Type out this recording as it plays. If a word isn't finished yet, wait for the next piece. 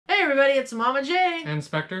everybody, it's Mama J. And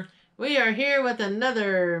Spectre. We are here with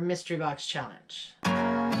another mystery box challenge.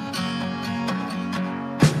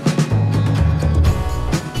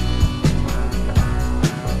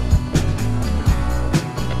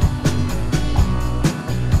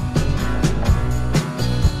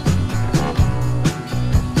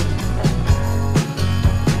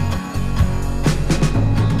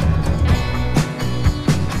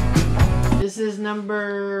 This is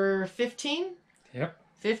number 15? Yep.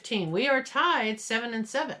 15. We are tied 7 and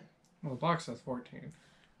 7. Well, the box says 14.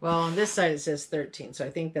 Well, on this side it says 13, so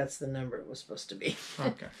I think that's the number it was supposed to be.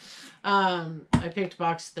 Okay. I picked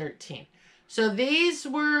box 13. So these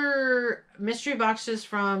were mystery boxes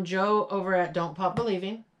from Joe over at Don't Pop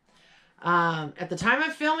Believing. At the time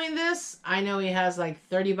of filming this, I know he has like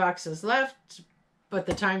 30 boxes left, but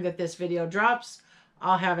the time that this video drops,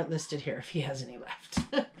 I'll have it listed here if he has any left.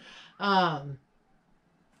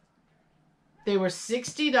 They were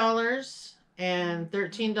 $60 and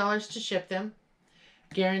 $13 to ship them.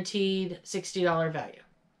 Guaranteed $60 value.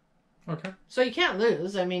 Okay. So you can't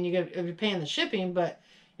lose. I mean, you're paying the shipping, but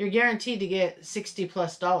you're guaranteed to get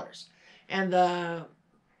 $60+. And the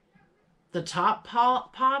top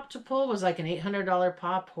pop to pull was like an $800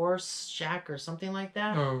 pop, Horse Shack or something like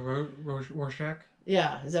that. Oh, Rorschach?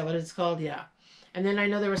 Yeah, is that what it's called? Yeah. And then I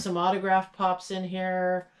know there were some autograph pops in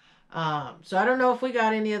here. So I don't know if we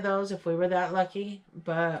got any of those, if we were that lucky,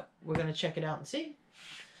 but we're going to check it out and see.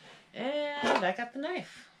 And I got the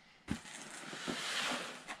knife.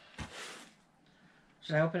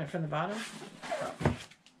 Should I open it from the bottom? Oh.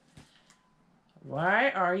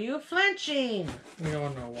 Why are you flinching? We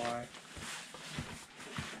don't know why.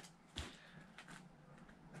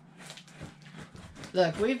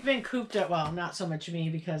 Look, we've been cooped up. Well, not so much me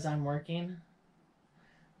because I'm working.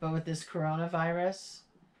 But with this coronavirus,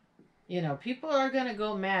 you know, people are going to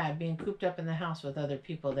go mad being cooped up in the house with other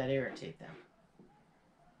people that irritate them.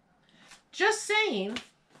 Just saying.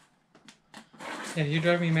 Yeah, you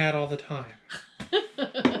drive me mad all the time.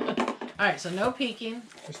 Alright, so no peeking.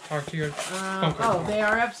 Just talk to your oh, they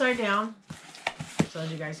are upside down. So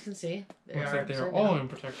as you guys can see, looks like they're all in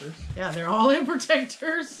protectors. Yeah, they're all in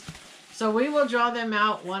protectors. So we will draw them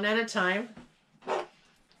out one at a time. I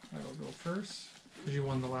will go first, because you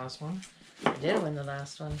won the last one. I did win the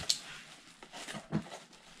last one.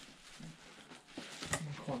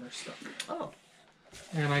 Corner stuck. Oh.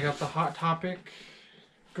 And I got the Hot Topic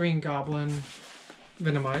Green Goblin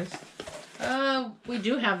Venomized. We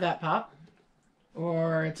do have that pop.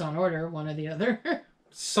 Or it's on order, one or the other.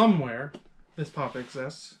 Somewhere this pop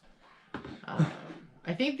exists.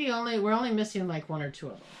 I think we're only missing like one or two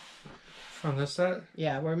of them. From this set?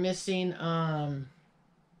 Yeah, we're missing, oh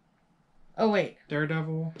wait.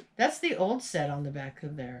 Daredevil. That's the old set on the back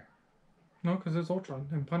of there. No, because it's Ultron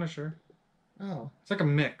and Punisher. Oh. It's like a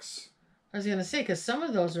mix. I was going to say, because some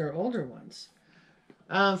of those are older ones.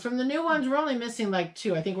 From the new ones, we're only missing like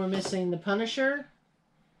two. I think we're missing the Punisher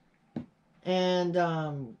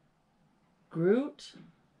and Groot.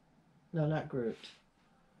 No, not Groot.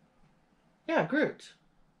 Yeah, Groot.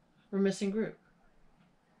 We're missing Groot.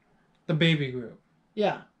 The baby Groot.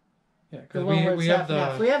 Yeah. Yeah, because we have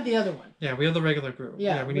the... We have the other one. Yeah, we have the regular Groot.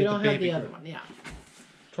 Yeah, we need don't the have baby the other Groot. one. Yeah.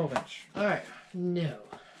 12-inch. All right. No.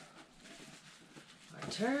 My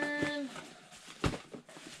turn.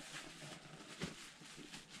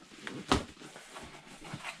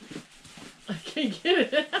 I can't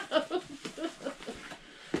get it out.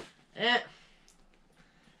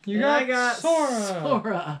 I got Sora.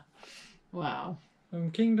 Sora. Wow.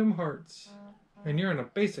 From Kingdom Hearts. And you're in a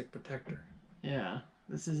basic protector. Yeah.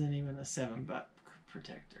 This isn't even a 7-buck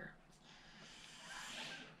protector.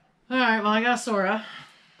 Alright, well I got Sora.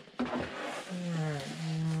 Alright,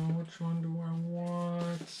 which one do I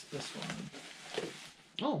want? This one.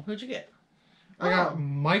 Oh, who'd you get? I got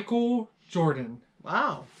Michael Jordan.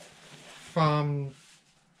 Wow. From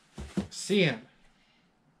CN.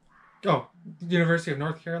 Oh, University of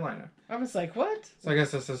North Carolina. I was like, what? So I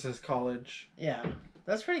guess this is his college. Yeah,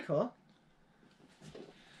 that's pretty cool.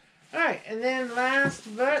 Alright, and then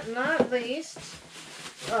last but not least,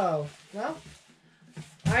 oh, well,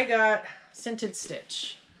 I got Scented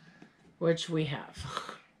Stitch, which we have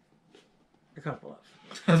a couple of.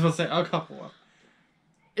 I was about to say, a couple of.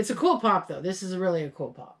 It's a cool pop, though. This is really a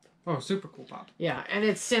cool pop. Oh, super cool pop. Yeah, and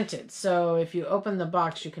it's scented, so if you open the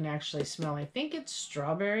box, you can actually smell, I think it's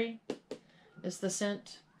strawberry is the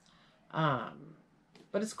scent. But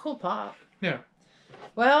it's a cool pop. Yeah.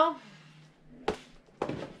 Well,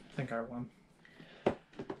 I think I won.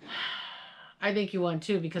 I think you won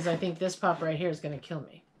too, because I think this pop right here is going to kill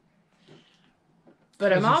me.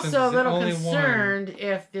 But I'm also a little concerned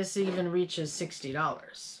if this even reaches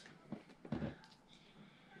 $60.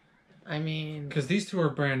 I mean... Because these two are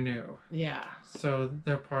brand new. Yeah. So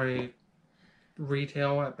they're probably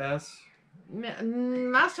retail at best.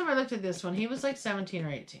 Last time I looked at this one, he was like 17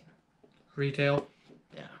 or 18. Retail?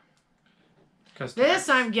 Yeah. This,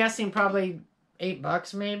 I'm guessing, probably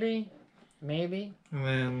 $8 maybe. Maybe.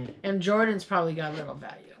 And Jordan's probably got a little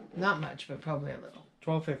value. Not much, but probably a little.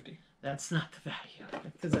 $12.50. That's not the value.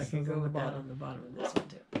 Because I can go with that on the bottom of this one,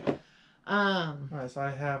 too. Alright, so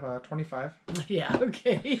I have 25. Yeah,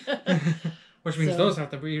 okay. Which means those have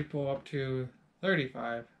to retail up to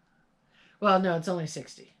 35. Well, no, it's only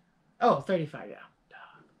 60. Oh, 35, yeah.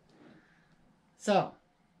 So.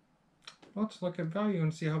 Let's look at value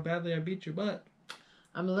and see how badly I beat your butt.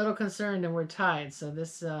 I'm a little concerned and we're tied, so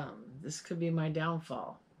this could be my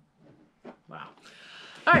downfall. Wow.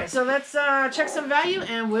 All right, so let's check some value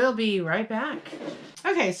and we'll be right back.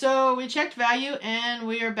 Okay, so we checked value and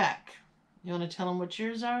we are back. You want to tell them what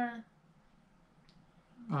yours are?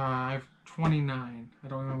 I have 29. I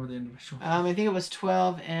don't remember the individual. I think it was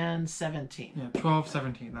 12 and 17. Yeah, 12,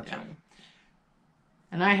 17. That's right.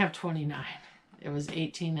 And I have 29. It was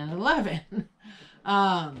 18 and 11.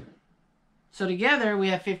 So together we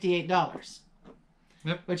have $58.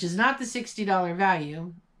 Yep. Which is not the $60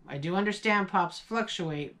 value. I do understand pops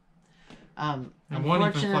fluctuate. And one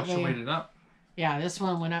even fluctuated up. Yeah, this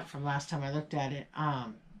one went up from last time I looked at it.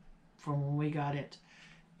 From when we got it.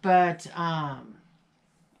 But,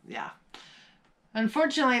 yeah.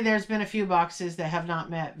 Unfortunately, there's been a few boxes that have not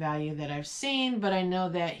met value that I've seen, but I know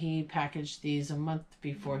that he packaged these a month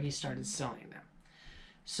before he started selling them.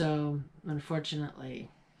 So, unfortunately,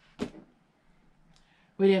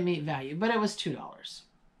 we didn't meet value, but it was $2.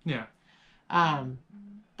 Yeah.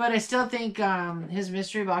 But I still think his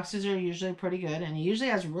mystery boxes are usually pretty good, and he usually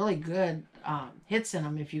has really good hits in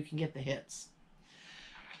them if you can get the hits.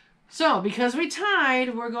 So, because we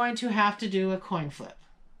tied, we're going to have to do a coin flip,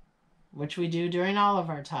 which we do during all of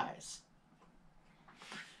our ties.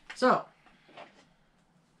 So,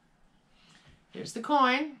 here's the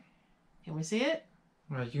coin. Can we see it?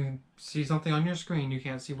 Right, you can see something on your screen. You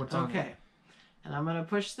can't see what's on it. Okay. And I'm going to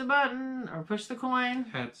push the button, or push the coin.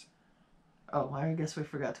 Heads. Oh, I guess we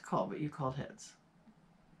forgot to call, but you called heads.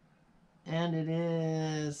 And it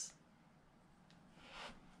is...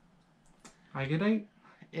 I get 8.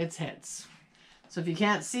 It's heads. So if you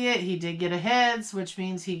can't see it, he did get a heads, which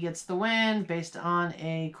means he gets the win based on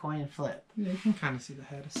a coin flip. Yeah, you can kind of see the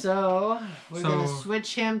head. So we're going to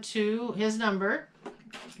switch him to his number.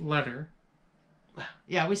 Letter.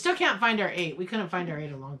 Yeah, we still can't find our 8. We couldn't find our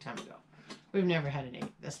 8 a long time ago. We've never had an 8.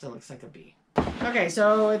 That still looks like a B. Okay,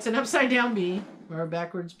 so it's an upside down B, or a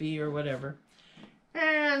backwards B, or whatever.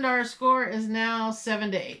 And our score is now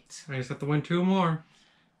 7 to 8. I just have to win 2 more.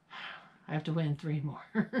 I have to win 3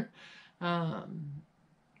 more.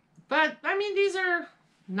 But, I mean, these are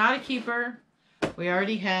not a keeper. We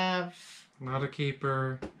already have... Not a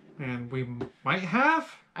keeper. And we might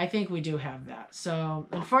have? I think we do have that. So,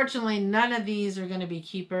 unfortunately, none of these are going to be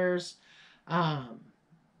keepers.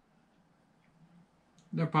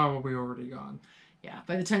 They're probably already gone. Yeah,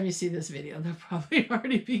 by the time you see this video, they'll probably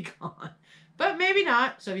already be gone. But maybe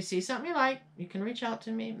not. So if you see something you like, you can reach out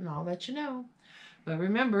to me and I'll let you know. But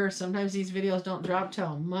remember, sometimes these videos don't drop till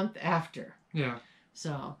a month after. Yeah.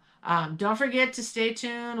 So, don't forget to stay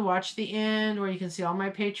tuned. Watch the end where you can see all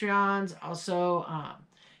my Patreons. Also,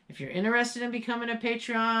 if you're interested in becoming a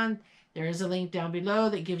Patreon, there is a link down below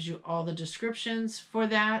that gives you all the descriptions for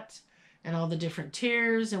that and all the different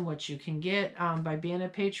tiers and what you can get by being a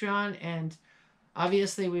Patreon. And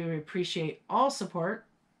obviously, we would appreciate all support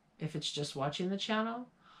if it's just watching the channel,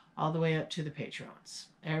 all the way up to the Patrons.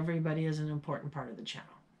 Everybody is an important part of the channel.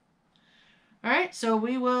 All right, so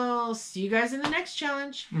we will see you guys in the next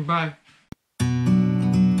challenge. Bye.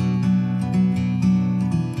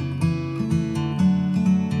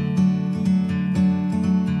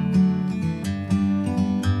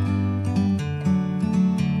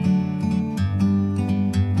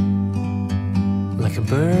 Like a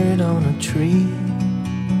bird on a tree,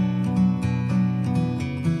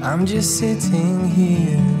 I'm just sitting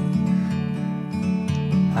here.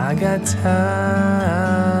 I got time,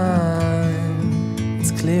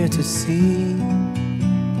 it's clear to see.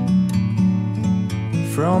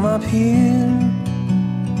 From up here,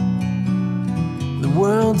 the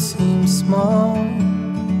world seems small.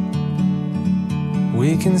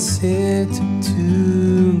 We can sit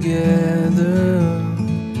together,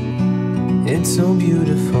 it's so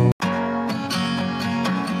beautiful.